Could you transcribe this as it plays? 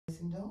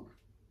dog.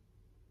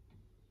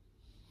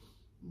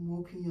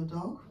 Walking your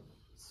dog,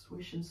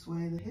 swish and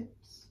sway the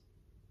hips.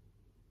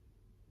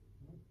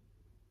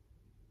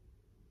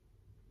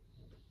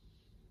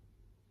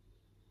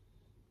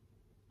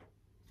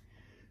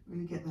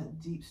 Really get that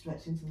deep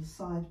stretch into the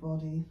side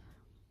body,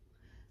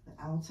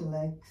 the outer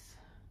legs.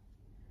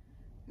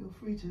 Feel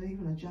free to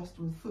even adjust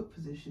with foot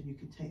position. You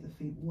can take the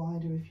feet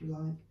wider if you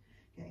like,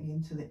 getting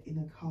into the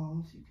inner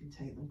calves. You can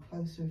take them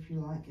closer if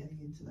you like, getting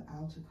into the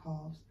outer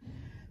calves.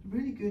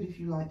 Really good if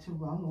you like to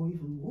run or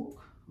even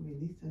walk,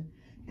 really, to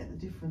get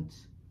the different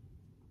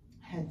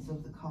heads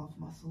of the calf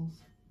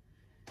muscles.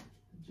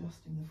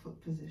 Adjusting the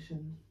foot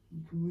position,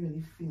 you can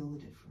really feel the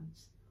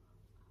difference.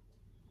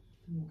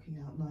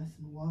 Walking out nice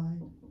and wide.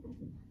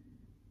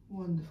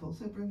 Wonderful.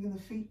 So bringing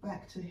the feet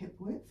back to hip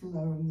width,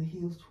 lowering the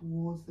heels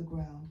towards the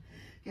ground.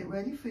 Get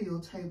ready for your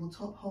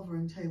tabletop,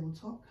 hovering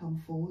tabletop.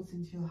 Come forwards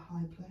into your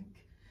high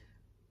plank.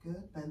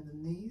 Good. Bend the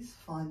knees,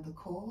 find the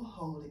core,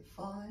 hold it.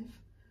 5,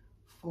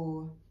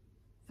 4,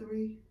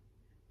 3,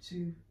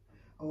 2,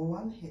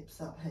 1.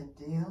 Hips up, head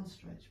down,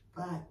 stretch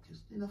back,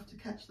 just enough to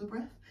catch the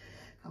breath.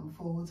 Come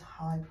forwards,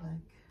 high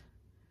plank,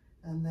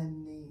 and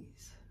then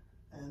knees,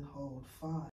 and hold. 5.